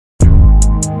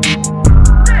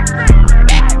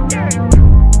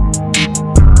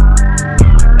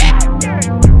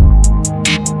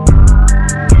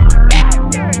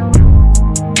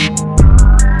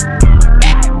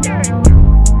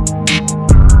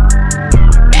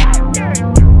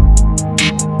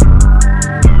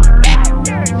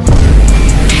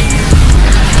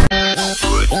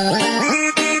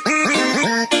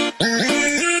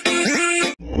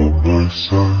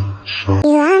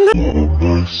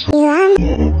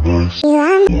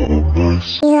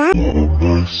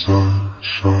my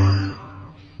sunshine,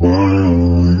 my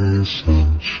only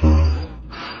sunshine.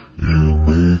 You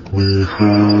make me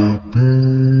happy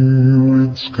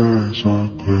when skies are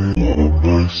gray. Oh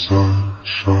my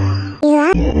sunshine,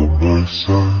 oh my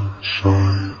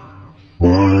sunshine, my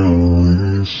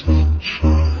only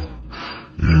sunshine.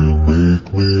 You make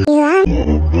me, oh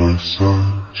my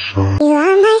sunshine. You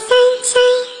are my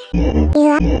sunshine. You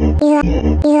are my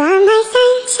sunshine. You are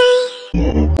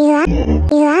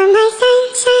my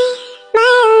sunshine. My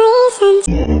only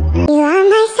sunshine. You are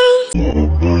my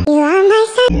sunshine. You are my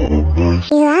sunshine.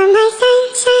 You are my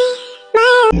sunshine.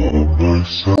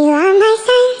 You are my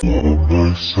sunshine.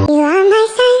 You are my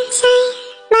sunshine.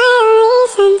 My only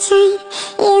sunshine.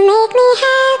 You make me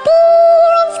happy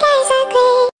when skies are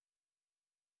gray.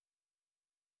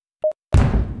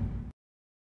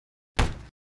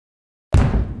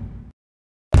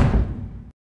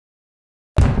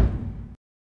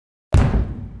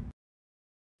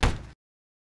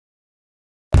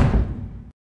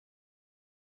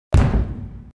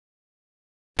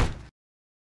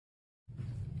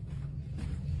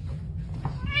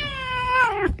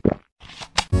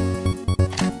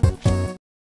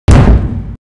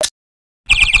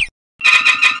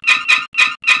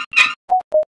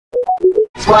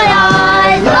 What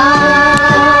I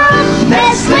love,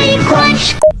 Nestle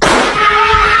Crunch.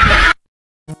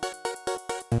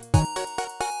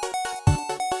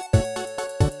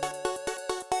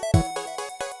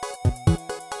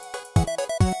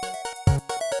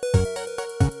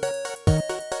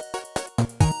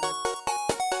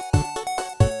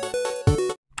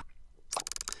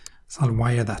 So I'll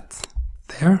wire that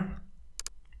there.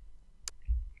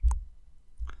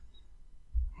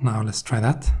 Now let's try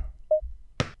that.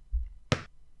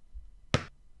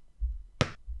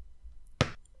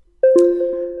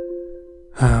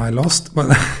 I lost. Well,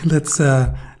 let's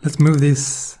move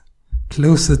this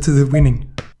closer to the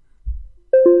winning.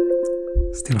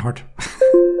 Still hard.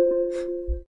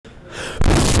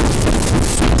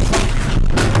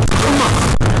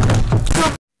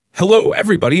 Hello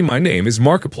everybody, my name is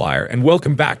Markiplier and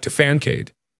welcome back to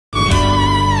Fancade.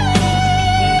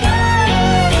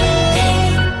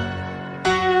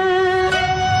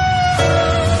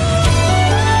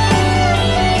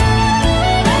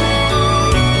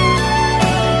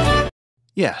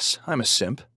 Yes, I'm a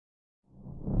simp.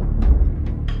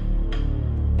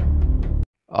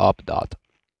 Up dot.